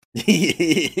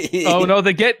Oh no,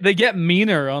 they get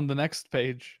meaner on the next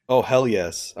page. Oh, hell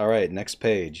yes. All right, next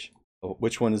page. Oh,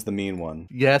 which one is the mean one?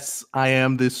 Yes, I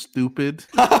am this stupid.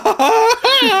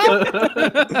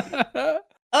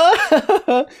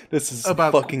 This is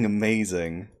About- fucking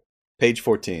amazing. Page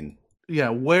 14. Yeah,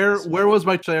 where was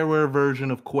my shareware version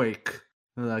of Quake?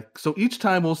 Like, so each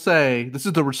time we'll say, this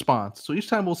is the response. So each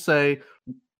time we'll say,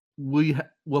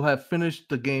 will have finished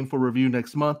the game for review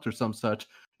next month or some such.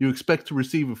 You expect to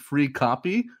receive a free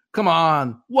copy? Come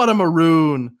on, what a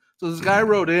maroon. So this guy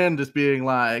wrote in just being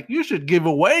like, you should give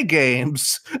away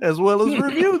games as well as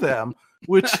review them,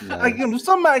 which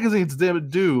some magazines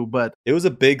do, but it was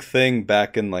a big thing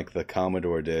back in like the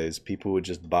Commodore days. People would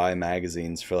just buy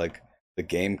magazines for like the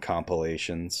game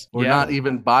compilations. Or not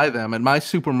even buy them. In my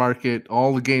supermarket,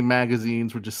 all the game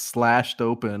magazines were just slashed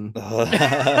open. The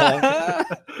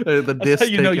disc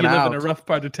you know you taken live out. in a rough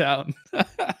part of town.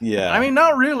 Yeah. I mean,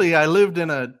 not really. I lived in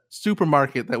a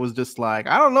supermarket that was just like,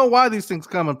 I don't know why these things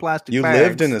come in plastic You bags.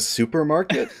 lived in a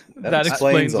supermarket? That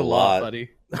explains a lot, buddy.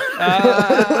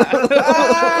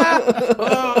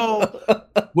 Oh.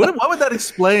 What would that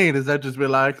explain? Is that just be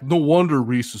like, no wonder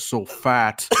Reese is so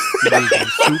fat. He lives in a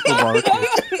supermarket.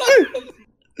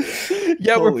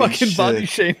 Yeah, we're Holy fucking shit. body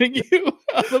shaming you.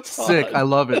 on the Sick. pod. I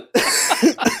love it.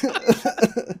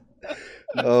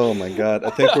 Oh my god. I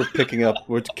think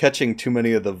we're catching too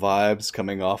many of the vibes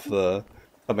coming off the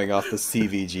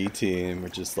CVG team. We're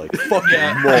just like,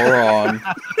 fucking moron.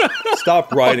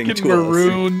 Stop writing Fucking to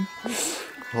maroon. us.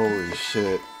 Holy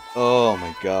shit. Oh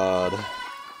my god.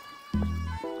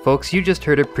 Folks, you just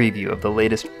heard a preview of the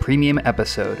latest premium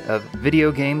episode of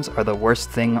Video Games Are the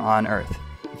Worst Thing on Earth.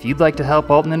 If you'd like to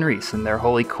help Alton and Reese in their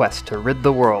holy quest to rid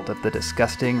the world of the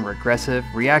disgusting, regressive,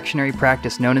 reactionary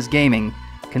practice known as gaming,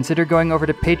 consider going over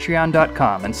to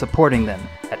patreon.com and supporting them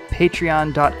at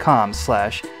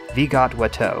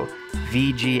patreon.com/VGOTWATOE,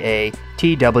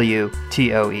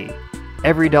 VGATWTOE.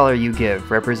 Every dollar you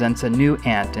give represents a new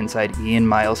ant inside Ian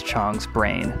Miles Chong's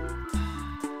brain.